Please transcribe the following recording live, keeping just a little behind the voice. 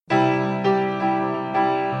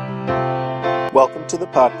Welcome to the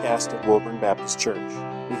podcast of Woburn Baptist Church.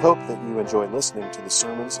 We hope that you enjoy listening to the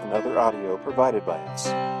sermons and other audio provided by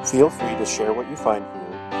us. Feel free to share what you find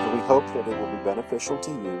here, and we hope that it will be beneficial to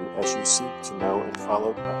you as you seek to know and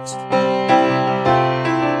follow Christ.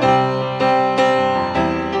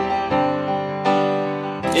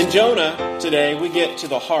 In Jonah today, we get to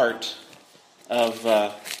the heart of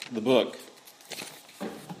the book.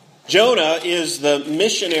 Jonah is the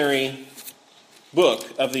missionary book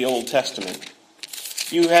of the Old Testament.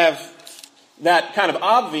 You have that kind of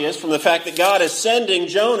obvious from the fact that God is sending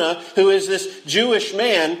Jonah, who is this Jewish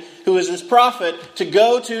man, who is this prophet, to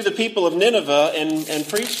go to the people of Nineveh and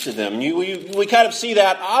preach to them. We kind of see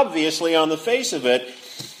that obviously on the face of it.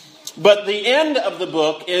 But the end of the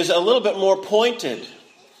book is a little bit more pointed.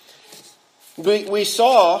 We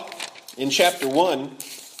saw in chapter 1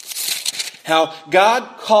 how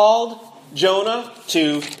God called Jonah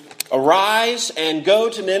to arise and go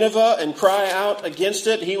to Nineveh and cry out against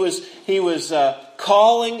it. He was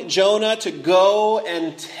calling Jonah to go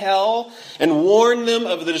and tell and warn them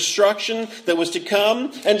of the destruction that was to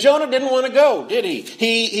come. And Jonah didn't want to go, did he?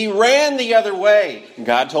 He ran the other way.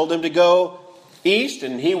 God told him to go east,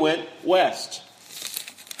 and he went west.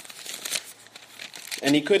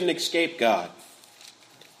 And he couldn't escape God.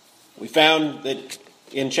 We found that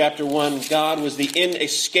in chapter 1, God was the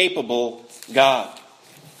inescapable God.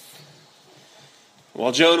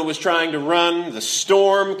 While Jonah was trying to run, the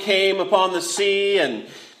storm came upon the sea and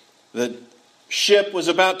the ship was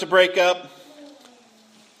about to break up.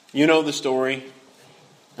 You know the story.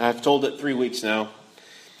 I've told it 3 weeks now.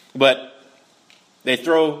 But they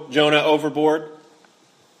throw Jonah overboard.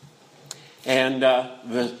 And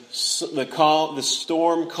the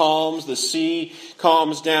storm calms, the sea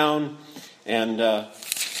calms down, and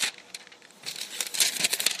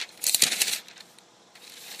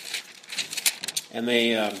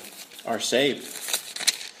they are saved.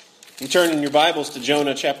 You turn in your Bibles to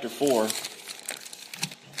Jonah chapter 4.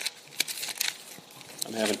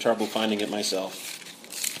 I'm having trouble finding it myself.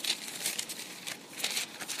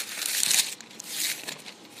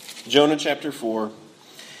 Jonah chapter 4.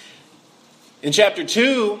 In chapter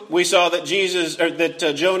 2, we saw that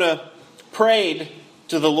Jonah prayed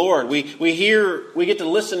to the Lord. We get to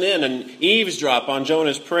listen in and eavesdrop on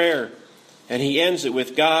Jonah's prayer, and he ends it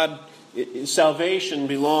with God. Salvation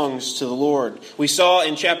belongs to the Lord. We saw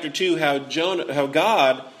in chapter 2 how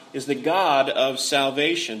God is the God of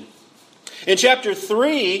salvation. In chapter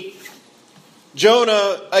 3,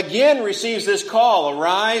 Jonah again receives this call: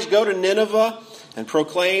 arise, go to Nineveh, and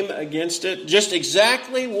proclaim against it. Just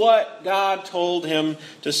exactly what God told him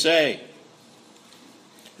to say.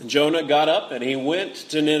 And Jonah got up and he went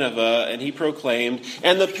to Nineveh and he proclaimed.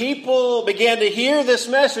 And the people began to hear this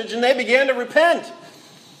message and they began to repent.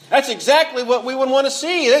 That's exactly what we would want to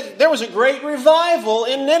see. There was a great revival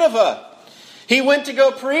in Nineveh. He went to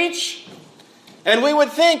go preach, and we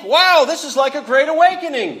would think, wow, this is like a great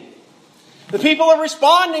awakening. The people are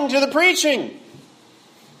responding to the preaching.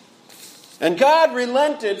 And God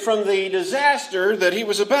relented from the disaster that he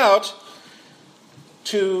was about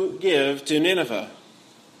to give to Nineveh.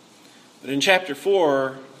 But in chapter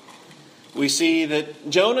 4, we see that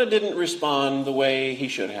Jonah didn't respond the way he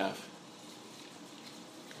should have.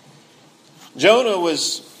 Jonah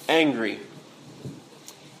was angry.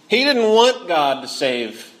 He didn't want God to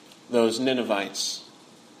save those Ninevites.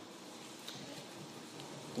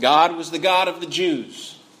 God was the God of the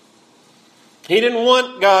Jews. He didn't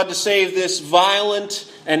want God to save this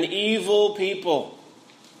violent and evil people.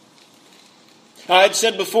 I had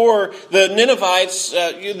said before, the Ninevites,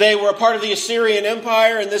 they were a part of the Assyrian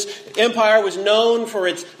Empire, and this empire was known for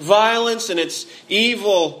its violence and its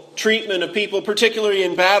evil treatment of people, particularly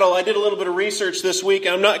in battle. I did a little bit of research this week,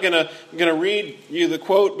 and I'm not going to read you the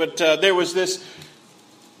quote, but there was this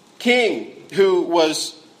king who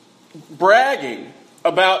was bragging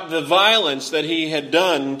about the violence that he had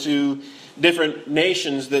done to different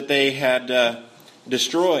nations that they had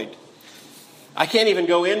destroyed. I can't even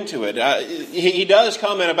go into it. He does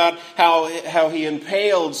comment about how he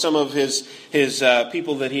impaled some of his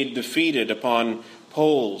people that he'd defeated upon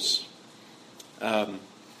poles.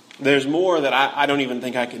 There's more that I don't even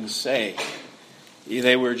think I can say.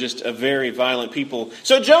 They were just a very violent people.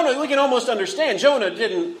 So Jonah, we can almost understand. Jonah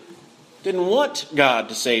didn't want God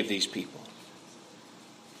to save these people.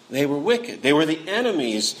 They were wicked. They were the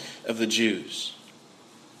enemies of the Jews.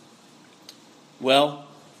 Well,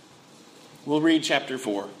 we'll read chapter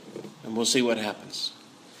 4, and we'll see what happens.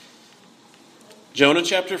 Jonah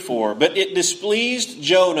chapter 4. But it displeased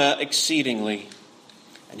Jonah exceedingly,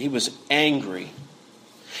 and he was angry.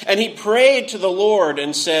 And he prayed to the Lord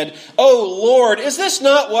and said, "O Lord, is this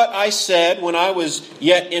not what I said when I was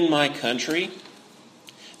yet in my country?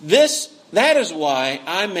 That is why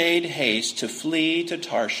I made haste to flee to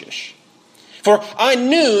Tarshish. For I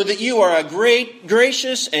knew that you are a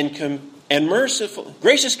gracious God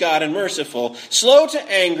and merciful, slow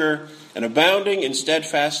to anger and abounding in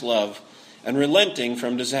steadfast love, and relenting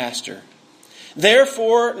from disaster.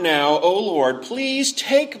 Therefore now, O Lord, please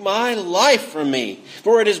take my life from me,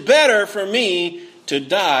 for it is better for me to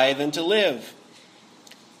die than to live."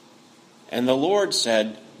 And the Lord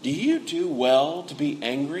said, "Do you do well to be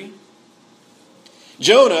angry?"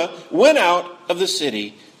 Jonah went out of the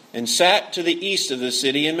city and sat to the east of the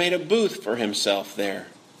city and made a booth for himself there.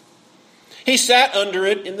 He sat under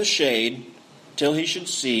it in the shade till he should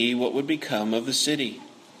see what would become of the city.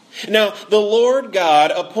 Now the Lord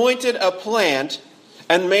God appointed a plant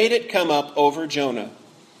and made it come up over Jonah,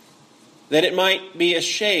 that it might be a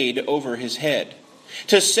shade over his head,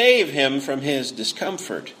 to save him from his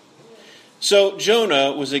discomfort. So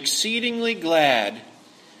Jonah was exceedingly glad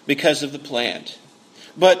because of the plant.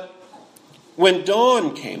 But when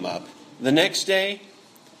dawn came up the next day,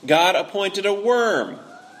 God appointed a worm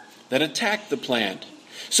that attacked the plant,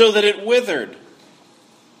 so that it withered.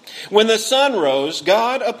 When the sun rose,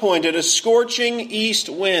 God appointed a scorching east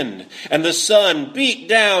wind, and the sun beat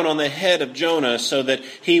down on the head of Jonah so that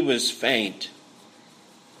he was faint.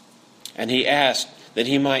 And he asked that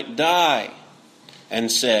he might die,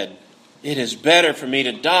 and said, "It is better for me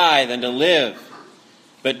to die than to live."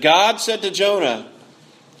 But God said to Jonah,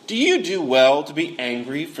 "Do you do well to be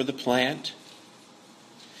angry for the plant?"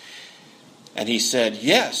 And he said,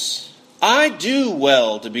 "Yes, I do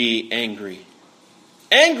well to be angry.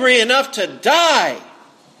 Angry enough to die."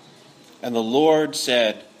 And the Lord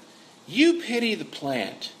said, "You pity the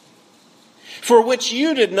plant, for which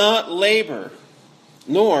you did not labor,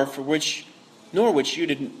 nor which you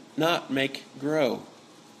did not make grow,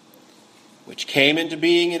 which came into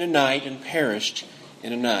being in a night and perished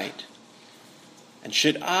in a night. And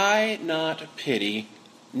should I not pity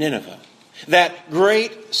Nineveh, that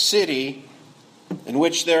great city in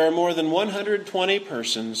which there are more than 120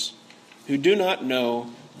 persons who do not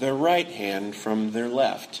know their right hand from their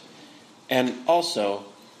left, and also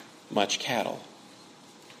much cattle?"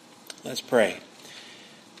 Let's pray.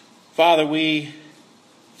 Father, we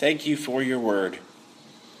thank you for your word.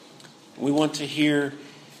 We want to hear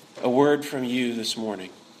a word from you this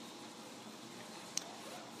morning.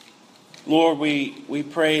 Lord, we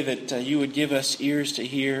pray that you would give us ears to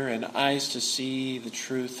hear and eyes to see the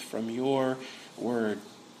truth from your word.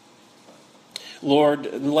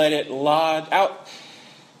 Lord, let it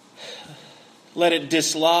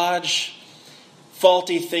dislodge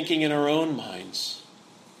faulty thinking in our own minds.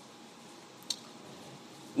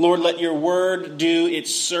 Lord, let your word do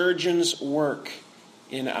its surgeon's work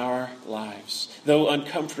in our lives, though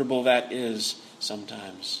uncomfortable that is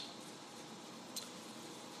sometimes.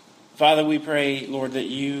 Father, we pray, Lord, that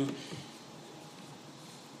you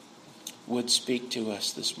would speak to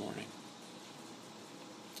us this morning.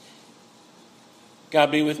 God,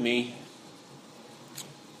 be with me.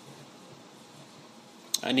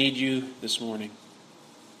 I need you this morning.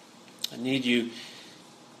 I need you.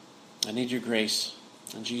 I need your grace.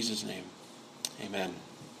 In Jesus' name, amen.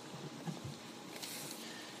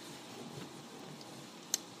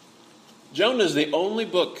 Jonah is the only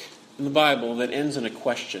book in the Bible that ends in a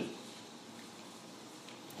question.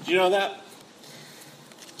 Do you know that?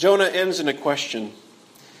 Jonah ends in a question.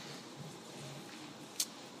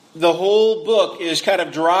 The whole book is kind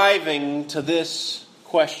of driving to this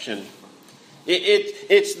question.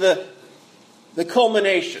 It's the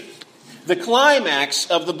culmination. The climax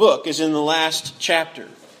of the book is in the last chapter.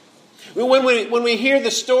 When we hear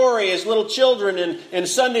the story as little children in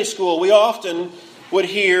Sunday school, we often would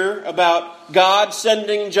hear about God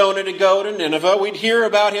sending Jonah to go to Nineveh. We'd hear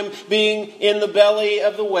about him being in the belly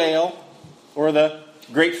of the whale, or the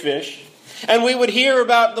great fish. And we would hear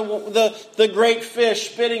about the great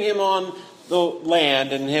fish spitting him on the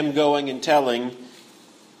land and him going and telling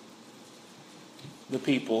the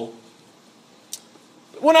people.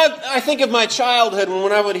 When I think of my childhood, and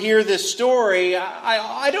when I would hear this story,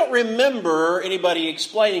 I don't remember anybody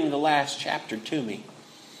explaining the last chapter to me.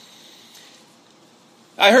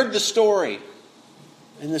 I heard the story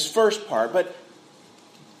in this first part, but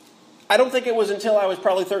I don't think it was until I was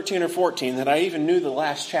probably 13 or 14 that I even knew the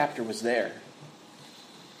last chapter was there.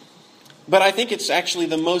 But I think it's actually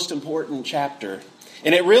the most important chapter,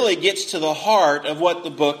 and it really gets to the heart of what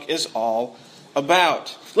the book is all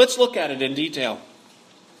about. Let's look at it in detail.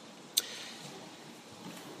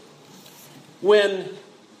 When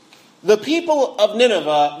the people of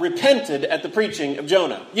Nineveh repented at the preaching of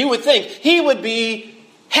Jonah, you would think he would be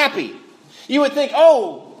happy. You would think,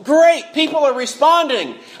 oh, great, people are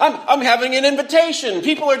responding. I'm having an invitation.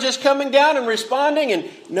 People are just coming down and responding. And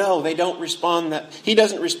no, they don't respond that. He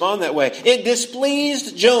doesn't respond that way. It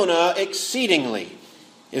displeased Jonah exceedingly,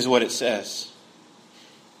 is what it says.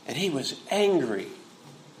 And he was angry.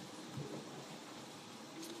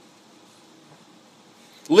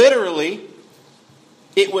 Literally,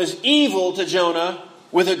 it was evil to Jonah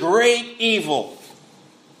with a great evil.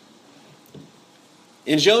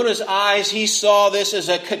 In Jonah's eyes, he saw this as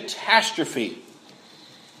a catastrophe.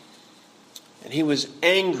 And he was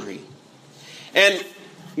angry. And,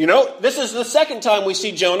 this is the second time we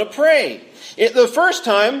see Jonah pray. The first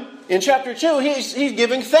time, in chapter 2, he's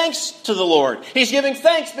giving thanks to the Lord. He's giving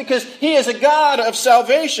thanks because he is a God of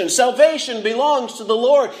salvation. Salvation belongs to the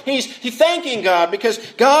Lord. He's thanking God because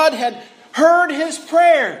God had heard his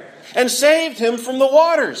prayer and saved him from the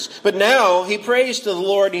waters. But now he prays to the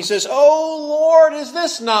Lord and he says, "Oh Lord, is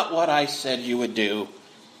this not what I said you would do?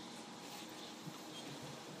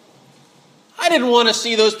 I didn't want to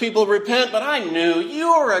see those people repent, but I knew you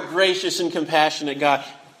are a gracious and compassionate God."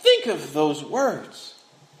 Think of those words.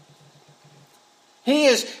 He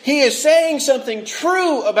is saying something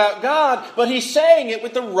true about God, but he's saying it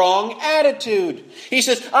with the wrong attitude. He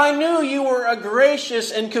says, "I knew you were a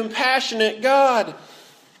gracious and compassionate God,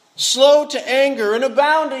 slow to anger and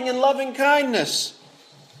abounding in loving kindness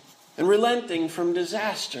and relenting from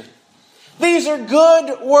disaster." These are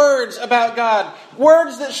good words about God,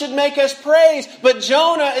 words that should make us praise. But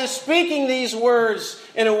Jonah is speaking these words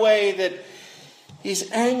in a way that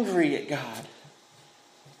he's angry at God.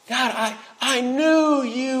 God, I knew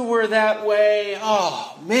you were that way.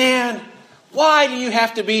 Oh, man, why do you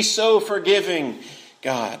have to be so forgiving,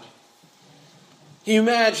 God? Can you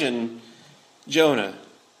imagine Jonah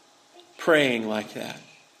praying like that?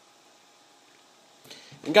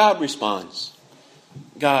 And God responds.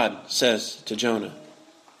 God says to Jonah,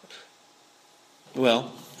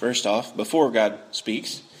 well, first off, before God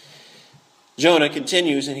speaks, Jonah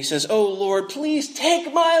continues and he says, "Oh Lord, please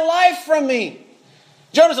take my life from me."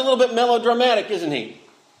 Jonah's a little bit melodramatic, isn't he?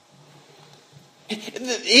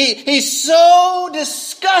 He's so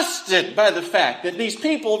disgusted by the fact that these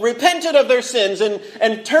people repented of their sins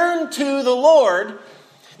and turned to the Lord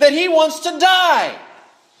that he wants to die.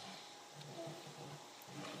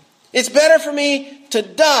 It's better for me to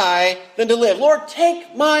die than to live. Lord,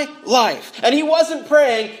 take my life. And he wasn't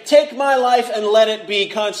praying, "Take my life and let it be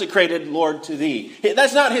consecrated, Lord, to thee."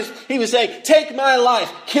 That's not his. He was saying, "Take my life.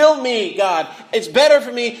 Kill me, God. It's better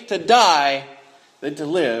for me to die than to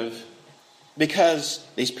live," because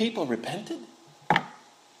these people repented.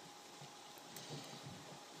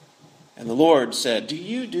 And the Lord said, "Do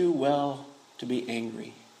you do well to be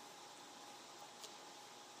angry?"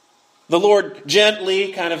 The Lord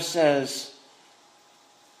gently kind of says,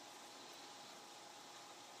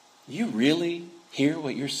 "You really hear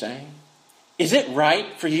what you're saying? Is it right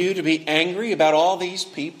for you to be angry about all these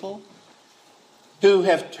people who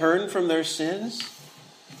have turned from their sins?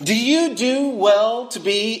 Do you do well to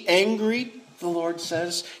be angry?" the Lord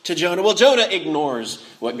says to Jonah. Well, Jonah ignores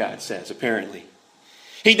what God says, apparently.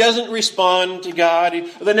 He doesn't respond to God.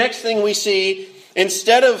 The next thing we see,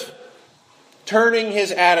 instead of turning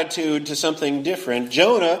his attitude to something different,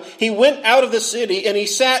 Jonah, he went out of the city and he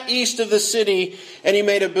sat east of the city and he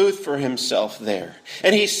made a booth for himself there.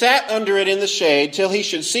 And he sat under it in the shade till he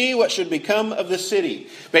should see what should become of the city.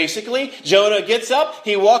 Basically, Jonah gets up,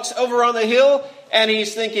 he walks over on the hill, and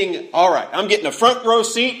he's thinking, all right, I'm getting a front row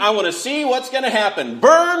seat. I want to see what's going to happen.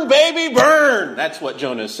 Burn, baby, burn. That's what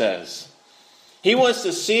Jonah says. He wants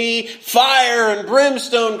to see fire and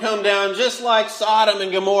brimstone come down just like Sodom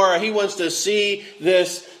and Gomorrah. He wants to see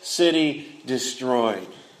this city destroyed.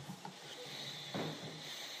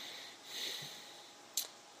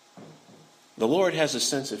 The Lord has a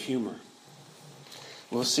sense of humor.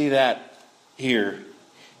 We'll see that here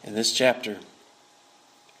in this chapter.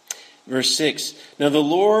 Verse 6, now the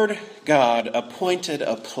Lord God appointed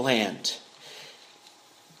a plant.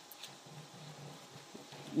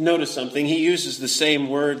 Notice something. He uses the same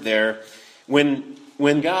word there. When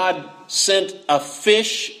God sent a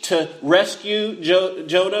fish to rescue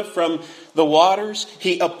Jonah from the waters,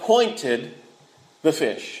 he appointed the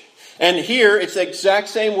fish. And here, it's the exact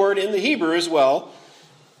same word in the Hebrew as well.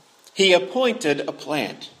 He appointed a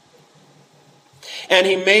plant. And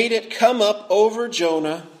he made it come up over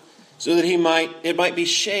Jonah so that it might be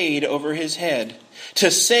shade over his head, to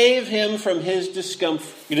save him from his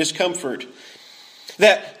discomfort.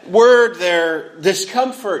 That word there,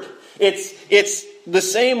 discomfort, it's the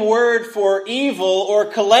same word for evil or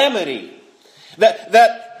calamity.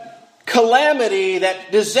 That calamity,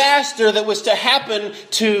 that disaster that was to happen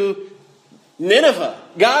to Nineveh.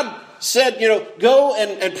 God said, go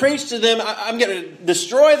and preach to them. I'm going to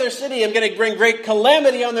destroy their city. I'm going to bring great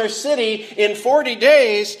calamity on their city. In 40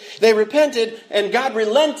 days, they repented, and God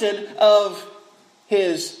relented of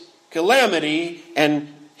his calamity.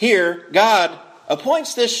 And here, God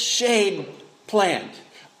appoints this shade plant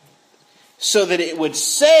so that it would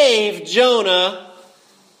save Jonah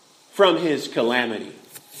from his calamity.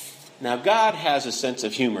 Now, God has a sense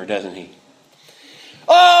of humor, doesn't he?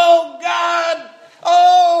 Oh, God!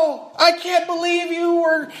 Oh, I can't believe you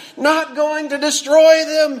were not going to destroy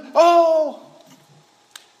them. Oh!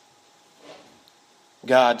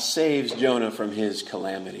 God saves Jonah from his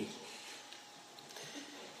calamity.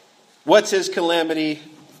 What's his calamity?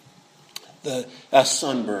 A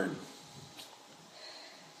sunburn.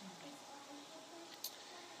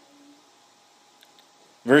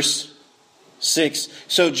 Verse 6.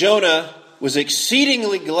 So Jonah was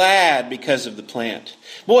exceedingly glad because of the plant.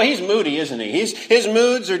 Boy, he's moody, isn't he? His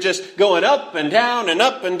moods are just going up and down and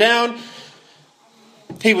up and down.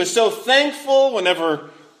 He was so thankful whenever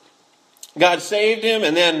God saved him.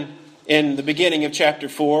 And then in the beginning of chapter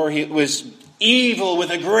 4, he was evil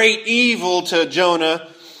with a great evil to Jonah.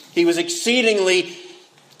 He was exceedingly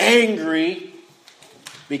angry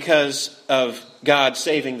because of God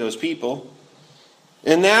saving those people.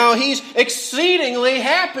 And now he's exceedingly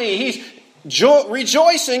happy. He's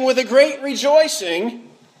rejoicing with a great rejoicing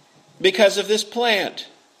because of this plant.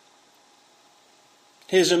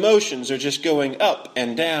 His emotions are just going up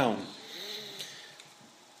and down.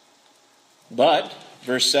 But,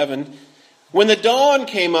 verse 7, when the dawn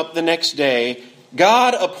came up the next day,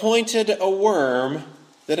 God appointed a worm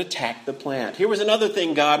that attacked the plant. Here was another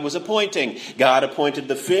thing God was appointing. God appointed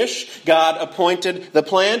the fish. God appointed the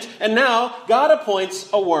plant. And now God appoints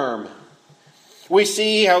a worm. We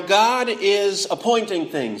see how God is appointing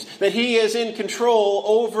things, that he is in control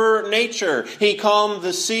over nature. He calmed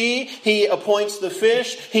the sea. He appoints the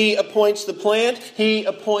fish. He appoints the plant. He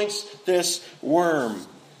appoints this worm.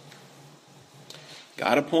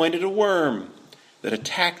 God appointed a worm that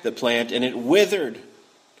attacked the plant, and it withered.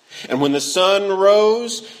 And when the sun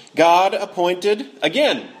rose, God appointed,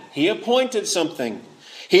 again, he appointed something.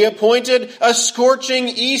 He appointed a scorching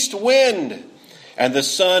east wind. And the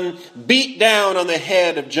sun beat down on the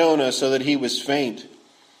head of Jonah so that he was faint.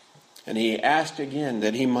 And he asked again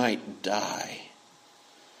that he might die.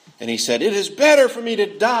 And he said, it is better for me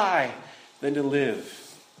to die than to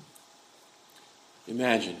live.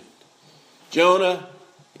 Imagine. Jonah,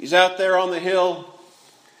 he's out there on the hill.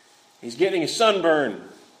 He's getting a sunburn.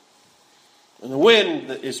 And the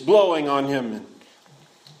wind is blowing on him. And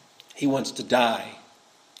he wants to die.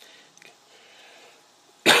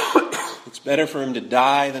 It's better for him to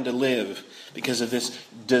die than to live because of this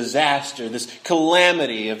disaster, this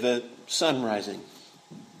calamity of the sun rising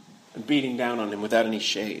and beating down on him without any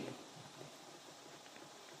shade.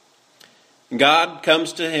 God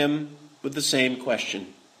comes to him with the same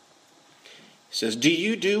question. He says, do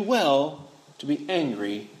you do well to be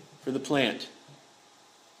angry for the plant?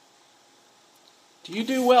 Do you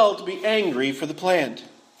do well to be angry for the plant?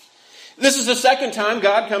 This is the second time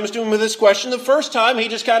God comes to him with this question. The first time he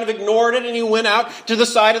just kind of ignored it and he went out to the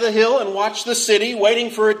side of the hill and watched the city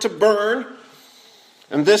waiting for it to burn.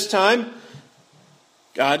 And this time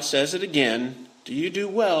God says it again. Do you do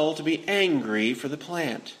well to be angry for the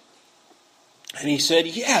plant? And he said,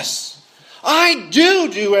 yes, I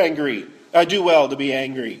do angry. I do well to be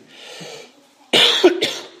angry.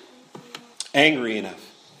 Angry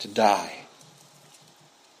enough to die.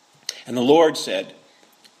 And the Lord said,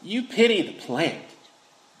 you pity the plant.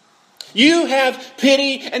 You have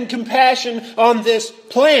pity and compassion on this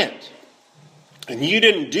plant. And you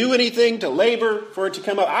didn't do anything to labor for it to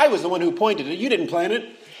come up. I was the one who appointed it. You didn't plant it.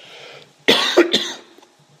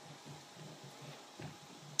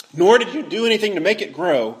 Nor did you do anything to make it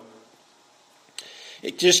grow.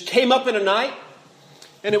 It just came up in a night,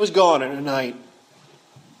 and it was gone in a night.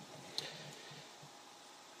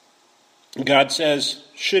 And God says,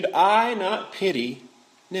 should I not pity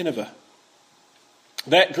Nineveh,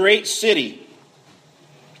 that great city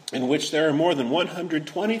in which there are more than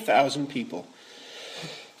 120,000 people?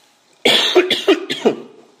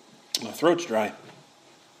 My throat's dry.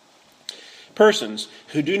 Persons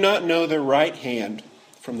who do not know their right hand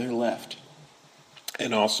from their left,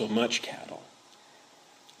 and also much cattle.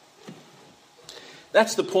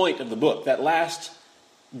 That's the point of the book, that last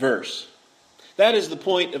verse. That is the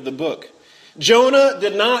point of the book. Jonah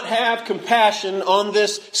did not have compassion on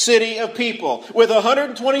this city of people. With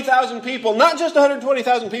 120,000 people, not just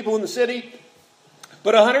 120,000 people in the city,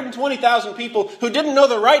 but 120,000 people who didn't know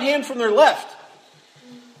their right hand from their left.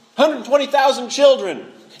 120,000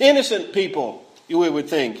 children, innocent people, we would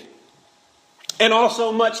think. And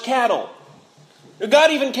also much cattle.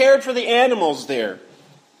 God even cared for the animals there.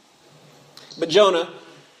 But Jonah,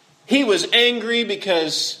 he was angry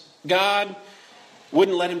because God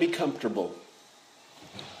wouldn't let him be comfortable.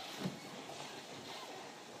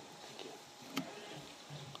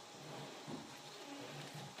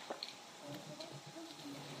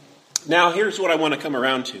 Now, here's what I want to come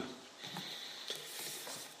around to.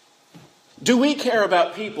 Do we care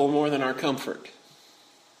about people more than our comfort?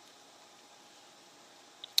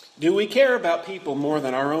 Do we care about people more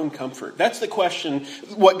than our own comfort? That's the question.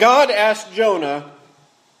 What God asked Jonah,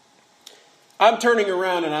 I'm turning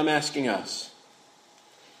around and I'm asking us.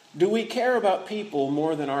 Do we care about people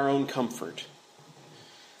more than our own comfort?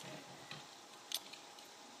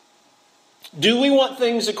 Do we want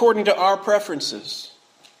things according to our preferences?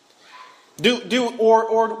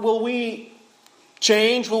 Or will we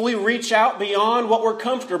change? Will we reach out beyond what we're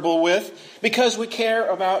comfortable with because we care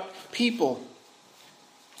about people?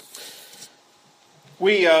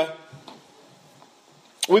 We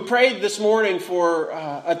prayed this morning for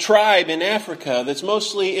a tribe in Africa that's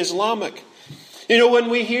mostly Islamic. You know, when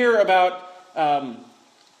we hear about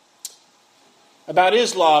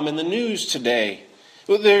Islam in the news today,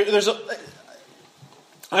 I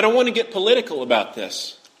don't want to get political about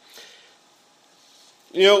this.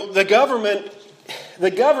 You know, the government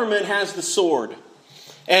has the sword.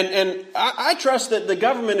 And I trust that the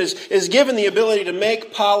government is given the ability to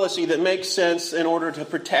make policy that makes sense in order to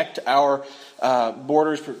protect our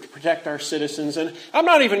borders, protect our citizens. And I'm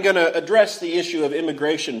not even going to address the issue of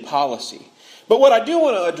immigration policy. But what I do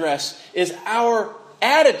want to address is our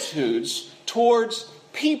attitudes towards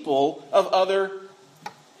people of other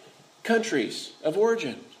countries of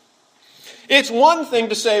origin. It's one thing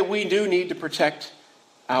to say we do need to protect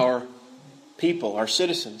our people, our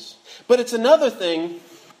citizens. But it's another thing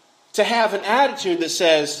to have an attitude that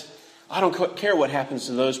says, I don't care what happens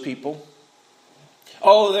to those people.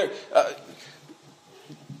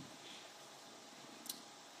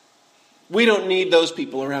 We don't need those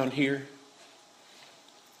people around here.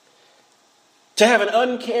 To have an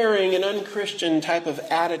uncaring and unchristian type of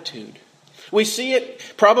attitude. We see it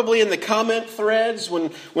probably in the comment threads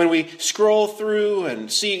when we scroll through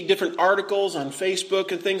and see different articles on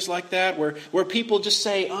Facebook and things like that where people just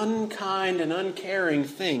say unkind and uncaring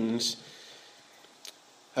things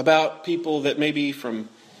about people that may be from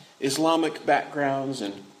Islamic backgrounds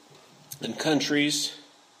and countries.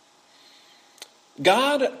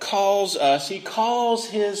 God calls us, He calls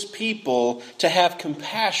His people to have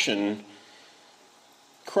compassion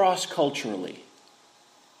cross-culturally.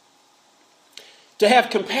 To have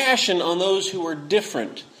compassion on those who are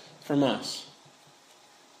different from us.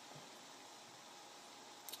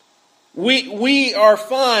 We are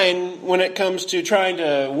fine when it comes to trying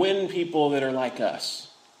to win people that are like us.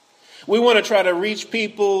 We want to try to reach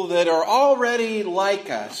people that are already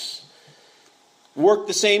like us. Work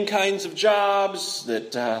the same kinds of jobs,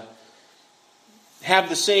 that have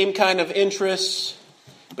the same kind of interests.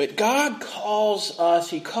 But God calls us,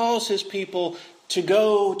 He calls His people to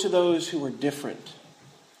go to those who are different.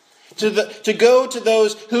 To go to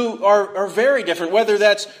those who are very different, whether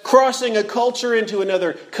that's crossing a culture into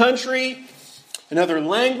another country, another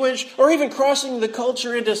language, or even crossing the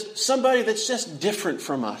culture into somebody that's just different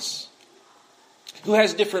from us. Who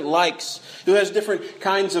has different likes, who has different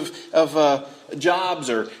kinds of jobs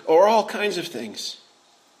or all kinds of things.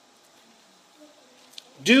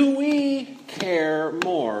 Do we care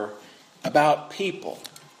more about people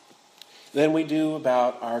than we do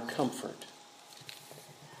about our comfort?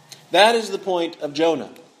 That is the point of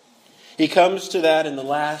Jonah. He comes to that in the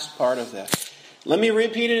last part of that. Let me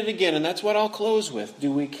repeat it again, and that's what I'll close with.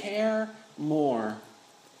 Do we care more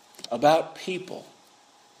about people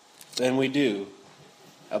than we do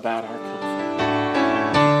about our comfort?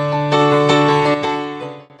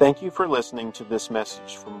 Thank you for listening to this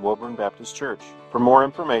message from Woburn Baptist Church. For more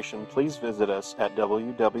information, please visit us at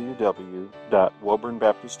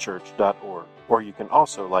www.woburnbaptistchurch.org, or you can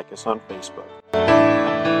also like us on Facebook.